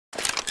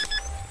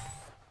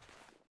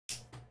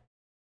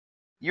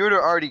You would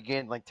have already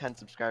gained like 10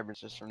 subscribers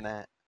just from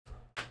that.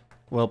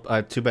 Well,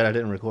 too bad I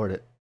didn't record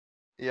it.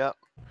 Yep.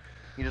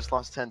 You just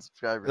lost 10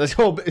 subscribers.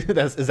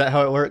 Is that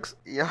how it works?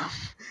 Yeah.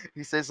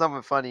 You say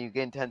something funny, you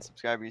gain 10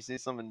 subscribers. You say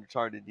something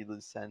retarded, you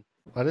lose 10.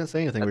 I didn't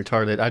say anything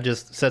retarded. I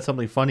just said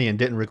something funny and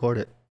didn't record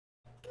it.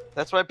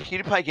 That's why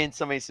PewDiePie gained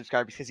so many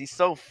subscribers, because he's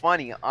so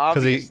funny,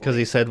 obviously. Because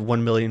he said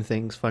 1 million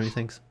things, funny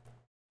things.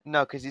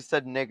 No, because he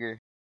said nigger.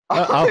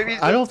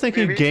 I don't think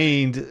he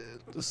gained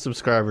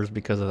subscribers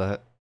because of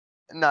that.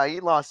 No, he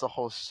lost a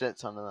whole shit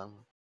ton of them.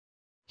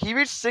 He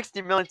reached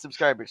 60 million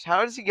subscribers.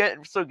 How does he get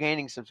still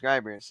gaining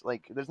subscribers?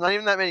 Like, there's not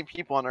even that many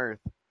people on Earth.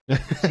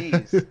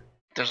 Jeez.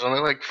 There's only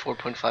like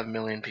 4.5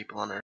 million people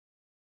on Earth.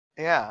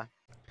 Yeah.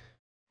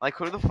 Like,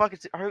 who the fuck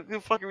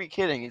are we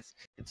kidding?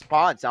 It's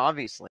bots,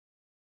 obviously.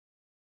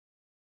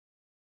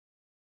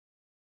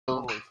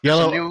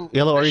 Yellow,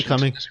 are you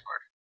coming?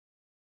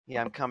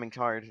 Yeah, I'm coming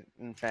hard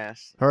and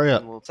fast. Hurry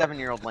up.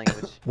 7-year-old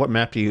language. What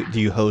map do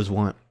you hoes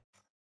want?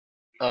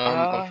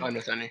 I'm fine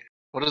with any.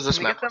 What is this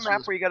Can we map? get the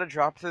map where you gotta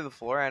drop through the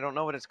floor? I don't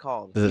know what it's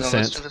called. The Let's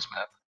Descent. do this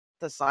map.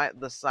 The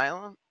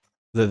Silent?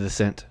 The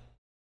Descent.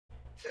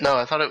 No,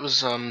 I thought it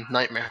was Yeah,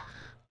 Nightmare.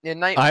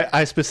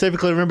 I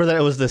specifically remember that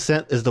it was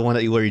Descent is the one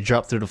where you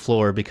drop through the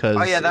floor because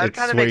that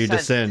it's where you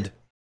descend.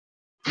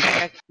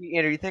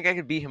 Andrew, you think I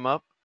could beat him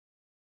up?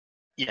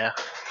 Yeah.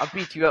 I'll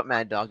beat you up,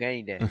 Mad Dog,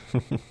 any day.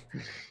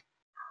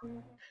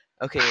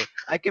 Okay,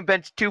 I can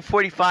bench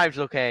 245s.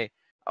 Okay.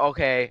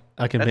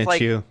 I can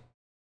bench you.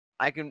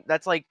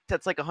 That's like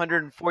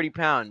 140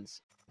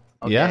 pounds.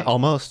 Okay. Yeah,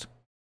 almost.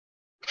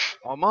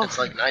 Almost. It's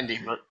like 90,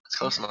 but it's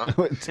close enough.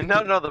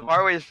 No, the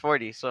bar weight is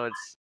 40, so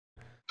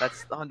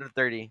that's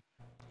 130.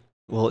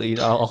 Well,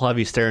 I'll have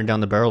you staring down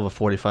the barrel of a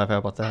 45. How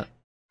about that?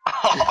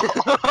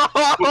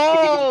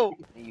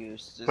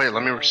 Wait,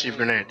 let me receive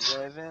grenades.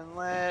 Live and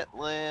let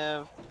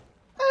live.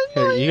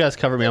 Here, you guys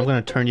cover me. I'm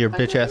gonna turn your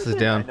bitch asses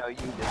down. I know you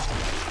did.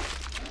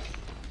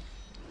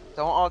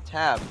 Don't all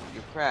tab.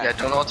 You're crap. Yeah,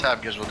 don't all tab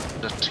because we'll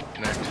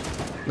disconnect.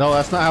 No,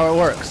 that's not how it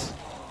works.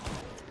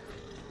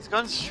 This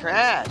gun's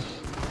trash.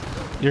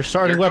 Your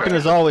starting weapon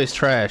is always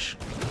trash.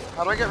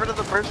 How do I get rid of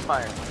the burst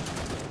fire?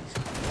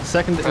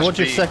 What's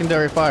your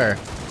secondary fire?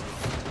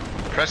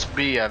 Press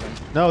B, Evan.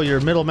 No,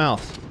 your middle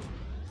mouse.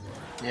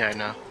 Yeah, I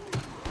know.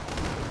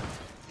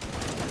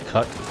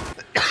 Cut.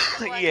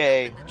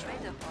 Yay.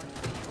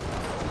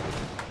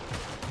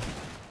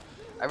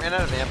 I ran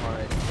out of ammo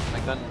already. My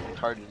gun is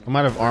retarded. I'm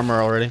out of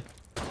armor already.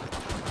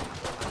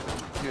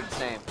 Dude,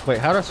 same. Wait,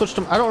 how do I switch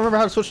to? I don't remember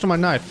how to switch to my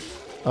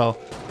knife. Oh.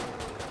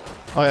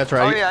 Oh, that's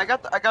right. Oh yeah, I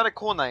got a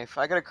cool knife.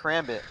 I got a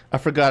karambit. I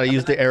forgot. I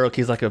used the arrow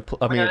keys like a.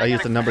 I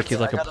used the number keys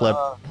like a pleb.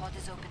 Pod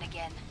is open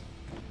again.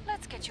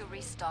 Let's get you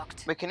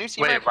restocked. Wait, can you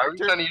see Wait, my why are we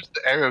trying to use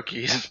the arrow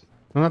keys?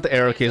 Well, not the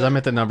arrow keys. I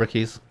meant the number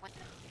keys.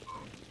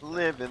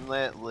 Live and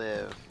let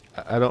live.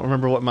 I don't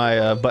remember what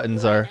my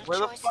buttons are. Where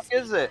the fuck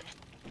is it?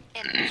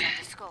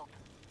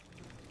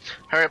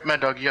 Hurry up,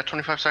 Mad Dog. You got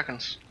 25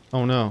 seconds.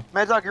 Oh no.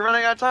 Mad Dog, you're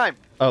running out of time.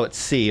 Oh, it's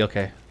C.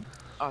 Okay.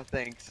 Oh,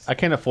 thanks. I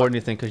can't afford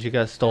anything because you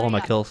guys stole all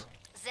my kills.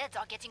 Zeds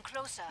are getting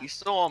closer. You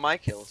stole all my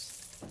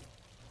kills.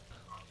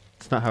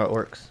 It's not how it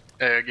works.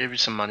 Hey, I gave you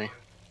some money.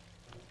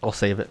 I'll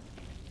save it.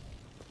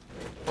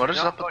 What is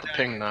up with the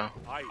ping now?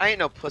 I ain't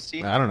no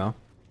pussy. I don't know.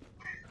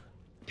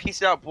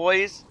 Peace out,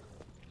 boys.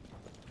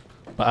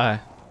 Bye.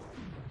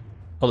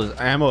 Oh, there's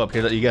ammo up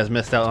here that you guys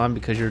missed out on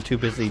because you're too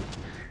busy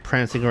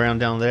prancing around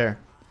down there.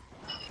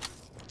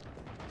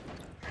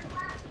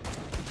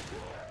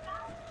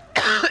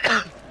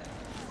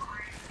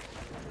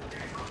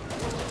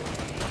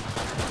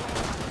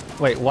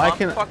 Wait, why I'm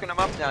can't fucking them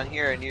up down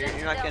here, and you're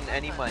not getting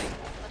any money.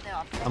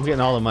 I'm getting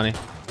all the money.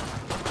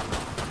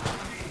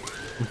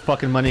 I'm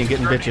fucking money and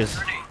getting bitches.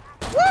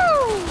 Woo!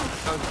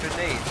 Oh,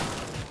 grenade.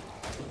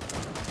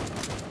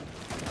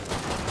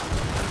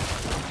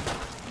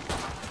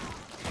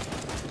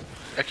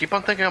 I keep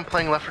on thinking I'm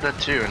playing Left 4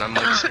 Dead 2, and I'm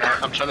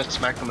like, I'm trying to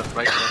smack them with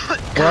right click.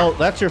 Well,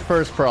 that's your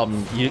first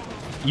problem.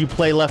 You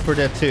play Left 4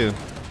 Dead 2.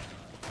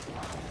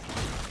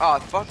 Oh,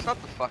 fuck!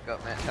 Shut the fuck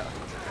up, man.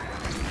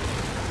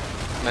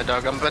 Mad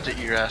Dog, I'm about to eat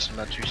your ass in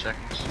about 2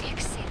 seconds.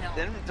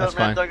 That's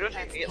fine.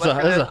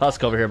 There's a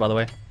husk over here, by the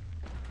way.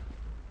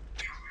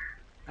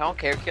 I don't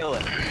care. Kill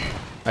it.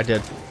 I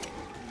did.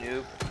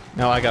 Noob.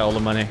 Now I got all the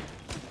money.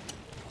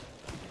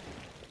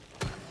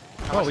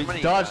 How Oh, much he money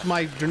you dodged got?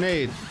 my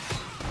grenade.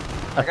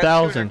 I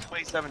got 1,000.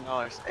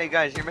 $227. Hey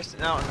guys, you're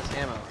missing out on this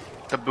ammo.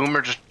 The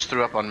boomer just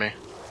threw up on me.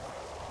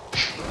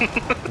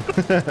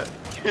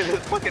 This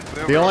fucking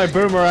boomer. The only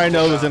boomer I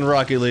know is in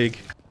Rocket League.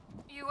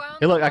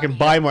 Hey, look, I can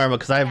buy more ammo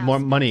because I have more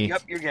money.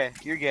 Yep, you're gay.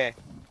 You're gay.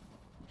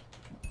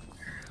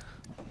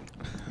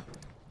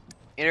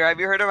 Andrew, have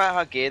you heard about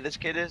how gay this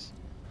kid is?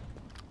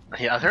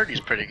 Yeah, I heard he's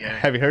pretty gay.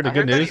 Have you heard the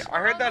good news? I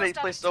heard that he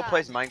still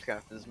plays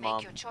Minecraft with his mom.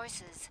 Make your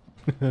choices.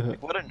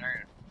 Like, what a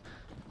nerd.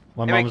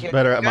 My Hey, mom's kid,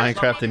 better you at guys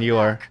Minecraft than you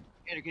are.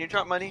 Andrew, can you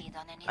drop money?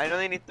 I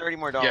only need $30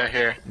 more. Yeah,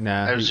 here.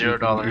 Nah, I have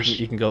 $0.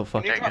 You can go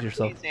fuck Can you drop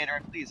yourself. Please, Andrew,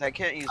 please, I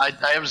can't use. I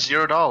have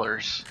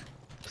 $0.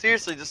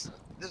 Seriously, just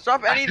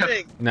drop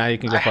anything. Now you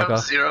can go I fuck have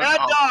off. $0. Mad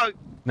Dog.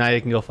 Now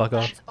you can go fuck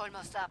off. That's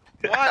almost up.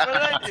 What? What did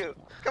I do?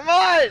 Come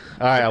on!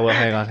 Alright, I will.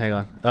 Hang on, hang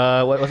on.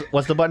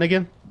 What's the button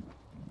again?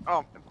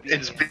 Oh,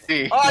 It's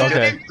B. Oh, I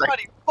Okay. didn't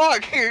buddy.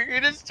 Fuck!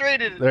 You just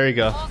traded. There you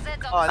go. All set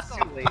Oh, on it's too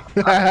scope. late.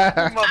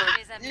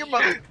 You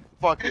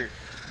motherfucker.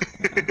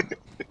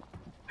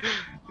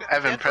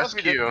 Evan, Can't press tell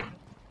if you Q.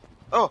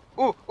 Oh,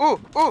 ooh, ooh,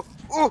 ooh,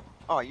 ooh.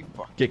 Oh, you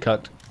fuck. Get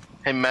cucked.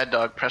 Hey, Mad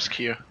Dog, press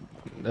Q.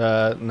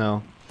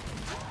 No.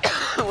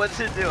 What's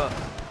it do?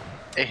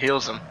 It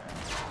heals him.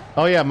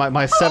 Oh yeah,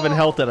 my 7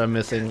 health that I'm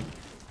missing.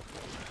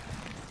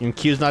 And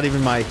Q's not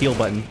even my heal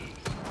button.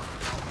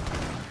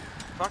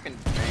 Fucking.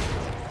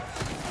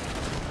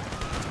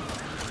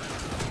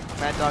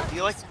 Mad Dog, do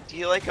you like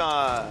Let's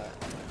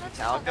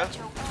find Metallica? out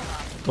your aura.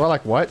 Do I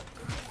like what?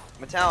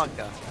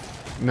 Metallica?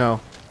 No.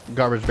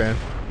 Garbage band.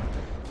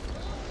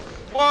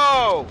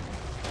 Whoa!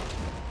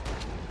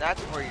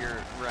 That's where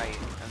you're right.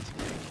 I'm just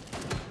kidding.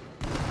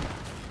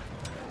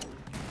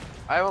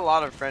 I have a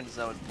lot of friends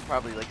that would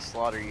probably like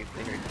slaughter you if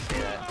they heard you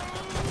say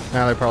that.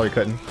 Nah, they probably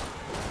couldn't.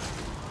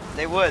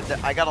 They would.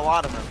 I got a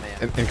lot of them,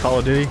 man. In Call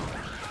of Duty?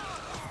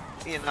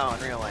 You know,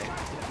 in real life.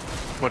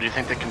 What do you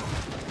think they can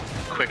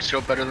quick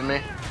scope better than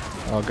me?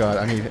 Oh god,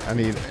 I need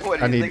What,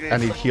 do you think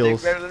they suck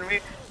heals. dick better than me?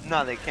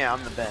 No, they can't.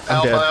 I'm the best.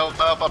 I'm dead.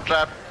 Help, I'm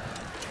trapped.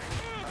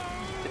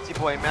 It's your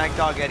boy, Mag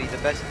Dog Eddie, the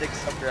best dick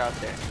sucker out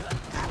there.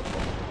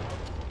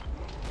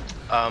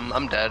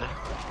 I'm dead.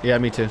 Yeah,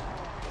 me too.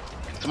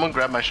 Someone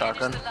grab my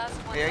shotgun. Finish the last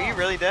one Hey, are you off,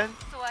 really dead?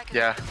 so I can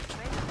Yeah. get the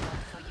trade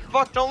for you.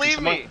 Fuck, don't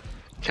leave me!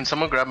 Can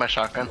someone grab my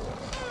shotgun?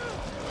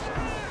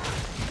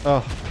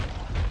 Oh.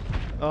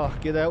 Oh,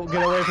 get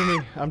away from me.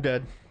 I'm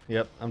dead.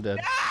 Yep, I'm dead.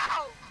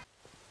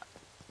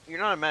 You're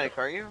not a medic,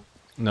 are you?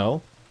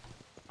 No.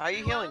 How are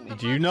you healing me?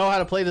 Do you know how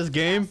to play this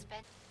game?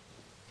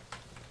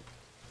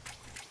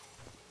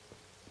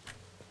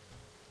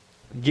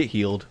 Get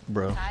healed,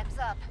 bro. Time's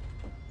up.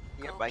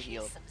 Yep, Go I kill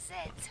healed. some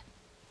Zeds.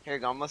 Here you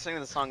go, I'm listening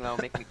to the song that'll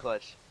make me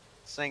clutch.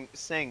 Sing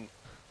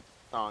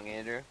song,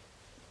 Andrew.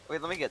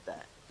 Wait, let me get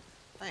that.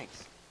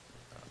 Thanks.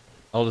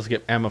 I'll just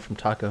get ammo from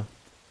Taco.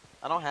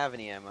 I don't have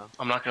any ammo.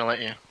 I'm not gonna let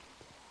you.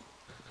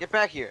 Get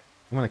back here.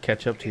 I'm gonna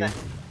catch up to you.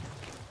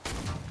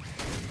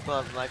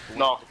 Love life.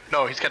 No,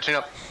 he's catching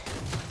up.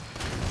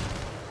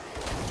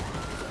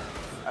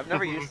 I've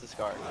never used this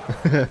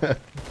card.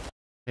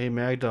 Hey,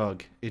 Mag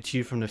Dog, it's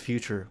you from the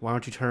future. Why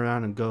don't you turn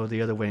around and go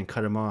the other way and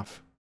cut him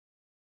off?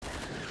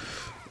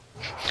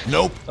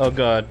 Nope. Oh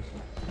god.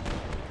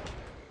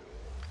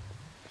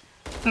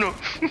 No,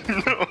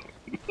 no.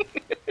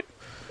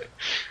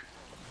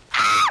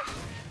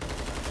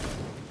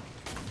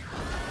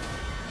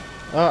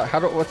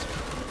 What's...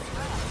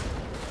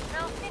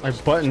 My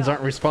buttons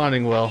aren't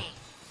responding well.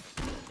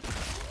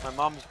 My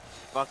mom's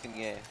fucking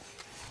gay.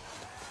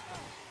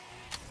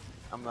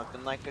 I'm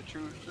looking like a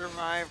true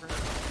survivor.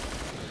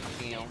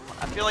 Damn.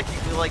 I feel like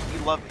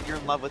you're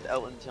in love with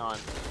Elton John.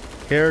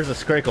 Here's a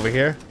Scrake over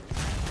here.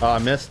 Oh, I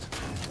missed.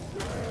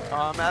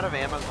 I'm out of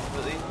ammo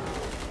completely.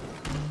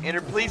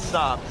 Andrew, please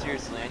stop.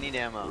 Seriously, I need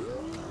ammo.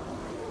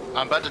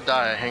 I'm about to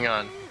die. Hang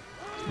on.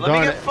 Let Darn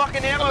me get it.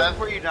 fucking ammo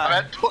before you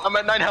die. I'm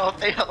at 9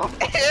 health. 8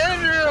 health.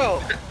 Andrew!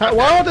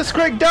 Why won't the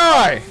Scrake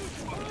die?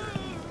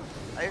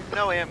 I have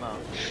no ammo.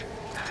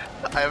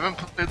 I haven't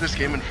played this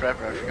game in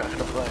forever. I forgot how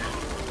to play.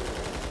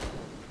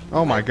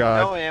 Oh my No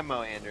god.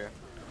 ammo, Andrew.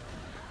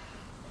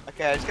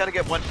 Okay, I just gotta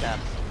get one tap.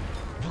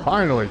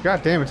 Finally.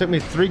 God damn, it took me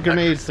 3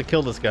 grenades to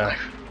kill this guy.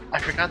 I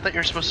forgot that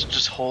you're supposed to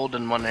just hold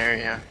in one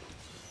area.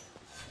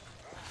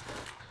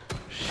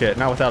 Shit,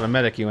 not without a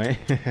medic, you ain't.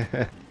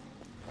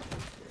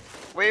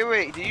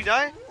 Wait, did you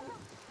die?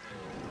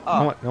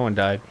 Oh, No one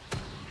died.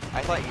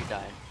 I thought you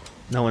died.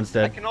 No one's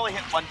I dead. can only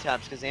hit one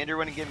taps because Andrew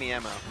wouldn't give me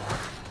ammo.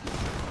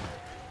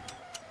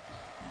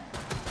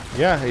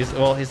 Yeah,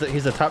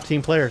 he's a top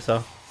team player,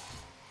 so.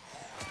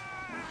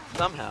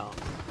 Somehow.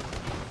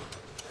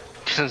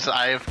 Since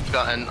I've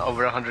gotten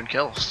over 100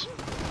 kills.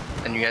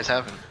 And you guys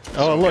haven't.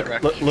 Oh, So get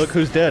wrecked. look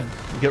who's dead.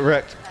 Get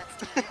wrecked.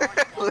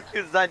 Look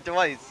who's died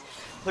twice.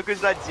 Look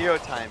who's died 0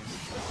 times.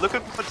 Look who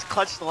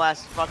clutched the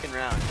last fucking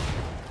round.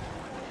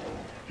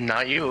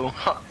 Not you.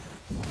 Huh.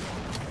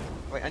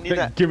 Wait, I need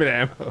that. Give me the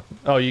ammo.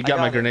 Oh, you got got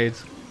my it.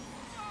 grenades.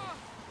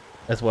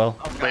 As well.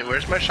 Oh, God. Wait,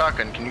 where's my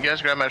shotgun? Can you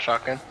guys grab my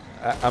shotgun?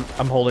 I'm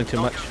holding too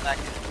Don't much. give him that.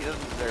 He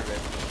doesn't deserve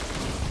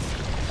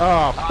it.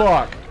 Oh,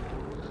 fuck.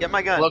 Get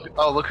my gun.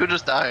 Look who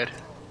just died.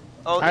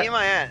 Oh, I- leave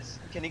my ass.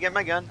 Can you get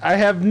my gun? I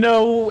have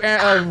no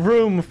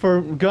room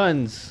for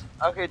guns.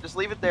 Okay, just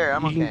leave it there.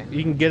 I'm okay.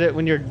 You can get it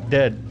when you're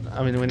dead.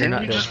 I mean, when you're Didn't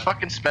not you dead. just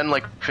fucking spend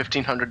like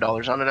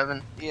 $1,500 on it,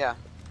 Evan? Yeah.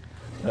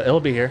 It'll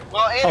be here.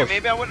 Well, Andrew, Oh,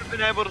 maybe I would have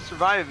been able to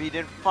survive if he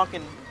didn't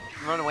fucking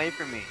run away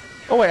from me.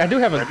 Oh wait, I do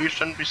have a. Maybe you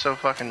shouldn't be so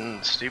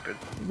fucking stupid.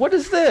 What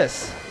is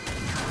this?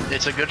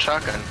 It's a good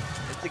shotgun.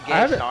 It's a I gay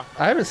haven't. shock.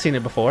 I haven't seen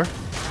it before.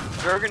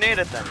 Throw a grenade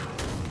at them.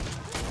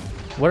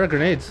 What are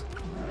grenades?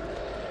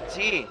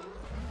 T.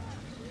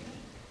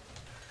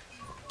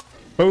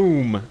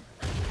 Boom.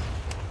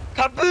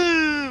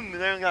 Kaboom!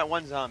 They only got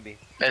one zombie.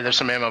 Hey, there's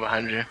some ammo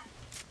behind you.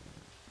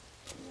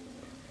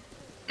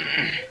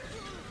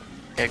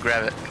 Yeah,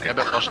 grab it. Grab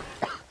it.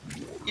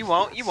 You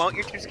won't. You won't.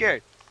 You're too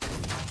scared.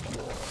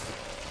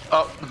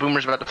 Oh, the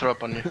boomer's about to throw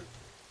up on you.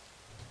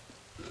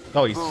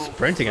 Oh, he's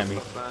sprinting at me.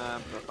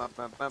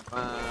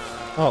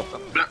 Oh,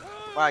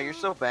 Wow, you're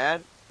so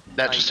bad.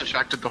 That just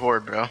attracted the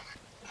horde, bro.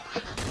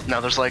 Now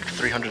there's like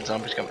 300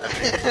 zombies coming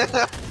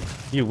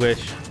after you. you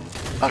wish.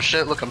 Oh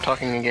shit, look, I'm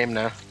talking in game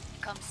now.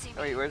 Come see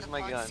me. Wait, where's The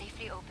my pod's gun?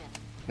 safely open.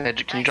 Hey,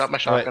 can you drop my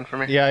shotgun Wait, for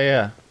me?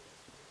 yeah.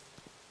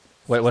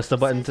 Wait, what's the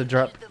button to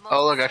drop?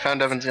 Oh look, I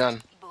found Evan's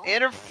gun.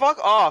 Andrew, fuck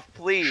off,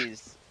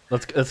 please.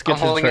 Let's get I'm to the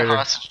holding it trader.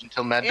 hostage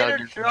until Mad Dog Andrew,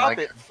 gives me drop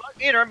my it.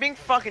 Fuck, Andrew, I'm being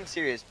fucking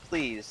serious.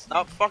 Please,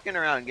 stop fucking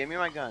around. Give me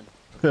my gun.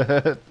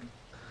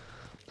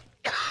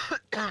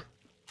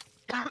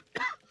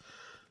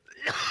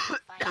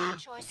 Final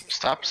choice is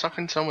Stop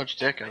sucking so much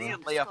dick, I need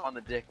Evan. to lay off on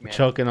the dick, man.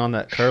 Choking on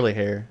that curly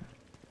hair.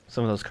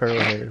 Some of those curly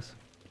hairs.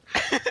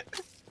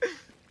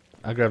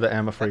 I'll grab the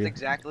ammo for That's you.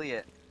 exactly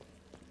it.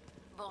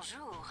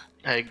 Bonjour.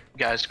 Hey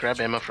guys, grab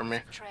ammo from me.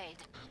 Trade.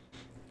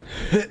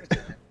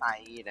 I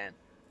eat it.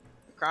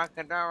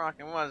 Crocodile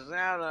rockin' was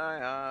out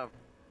of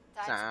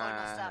Time's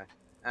almost up.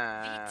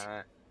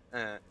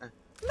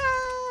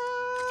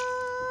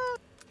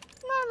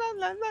 La la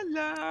la la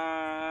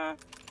la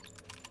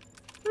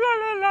la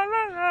la la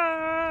la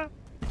la.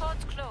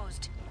 Pod's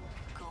closed.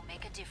 Go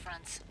make a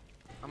difference.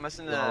 I'm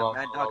listening to La, la,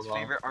 Mad la, Dog's la.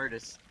 favorite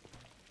artist,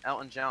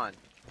 Elton John.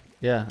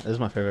 Yeah, this is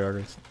my favorite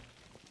artist.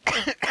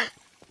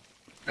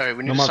 Alright,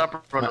 we need No, to my-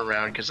 stop running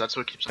around because that's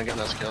what keeps on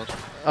getting us killed.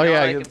 Oh No,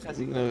 yeah, I you,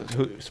 can-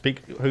 who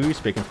are you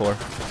speaking for?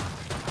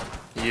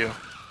 You.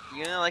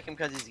 You don't like him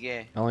because he's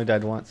gay. I only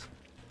died once.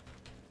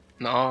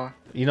 No.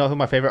 You know who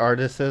my favorite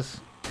artist is?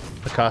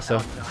 Picasso.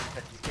 Elton John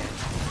 'cause he's gay.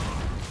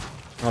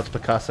 Oh, it's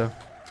Picasso.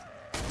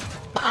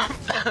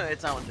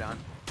 It's Elton John.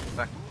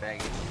 Fucking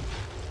faggot.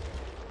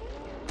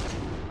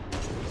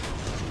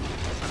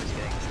 I'm just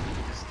kidding.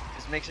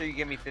 Just make sure you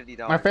give me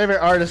 $50. My favorite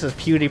artist is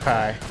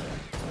PewDiePie.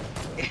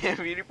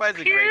 PewDiePie's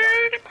a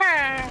great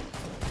artist.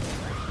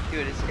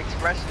 Dude, it's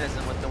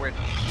expressionism with the word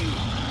cute.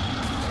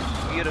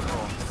 It's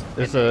beautiful.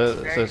 It's And a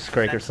it's very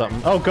scrake or sensitive.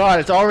 something. Oh god,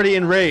 it's already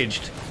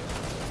enraged.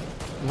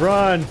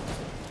 Run.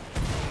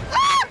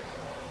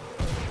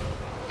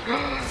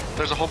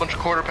 There's a whole bunch of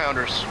quarter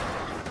pounders.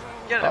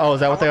 Get it. Oh, is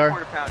that I what they want are?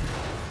 quarter pounder.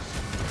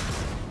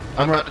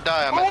 I'm ru- about to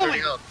die, I'm at 30 Holy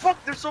health.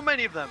 fuck, there's so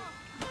many of them.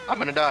 I'm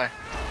gonna die.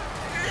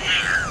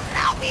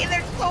 Help me,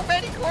 there's so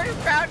many quarter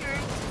pounders.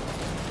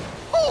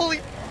 Holy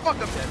fuck,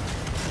 I'm dead.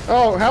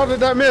 Oh, how did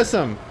that miss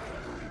him?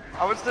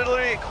 I was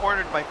literally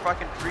cornered by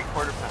fucking 3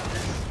 quarter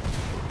pounders.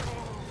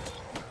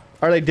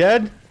 Are they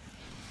dead?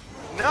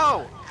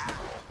 No!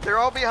 They're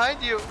all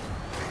behind you.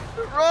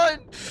 Run!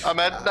 I'm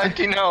at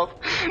 19 health.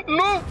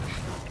 No!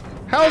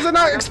 How does it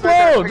not Pick up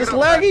Mad explode? Dog, This pick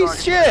up Mad laggy Dog.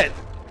 shit.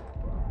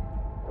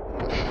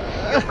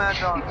 Kill Mad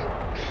Dog.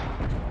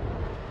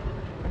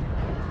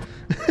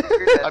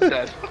 I'm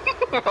dead.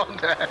 I'm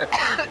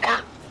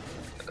dead.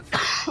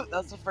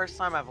 That's the first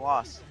time I've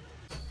lost.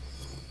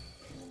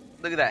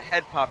 Look at that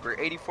head popper,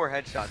 84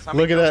 headshots. How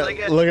Look many at kills did I that.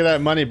 get? Look at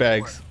that money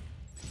bags.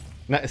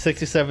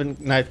 67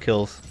 knife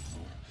kills.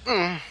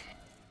 Mm.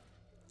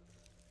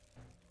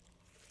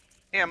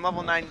 Hey, I'm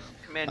level 9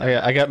 commander. Oh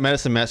yeah, I got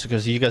medicine master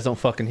because you guys don't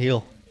fucking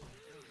heal.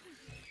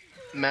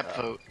 Map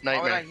vote.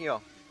 Why would I Nightmare.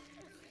 heal?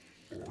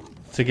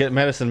 To get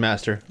medicine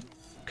master,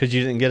 because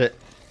you didn't get it.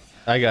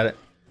 I got it.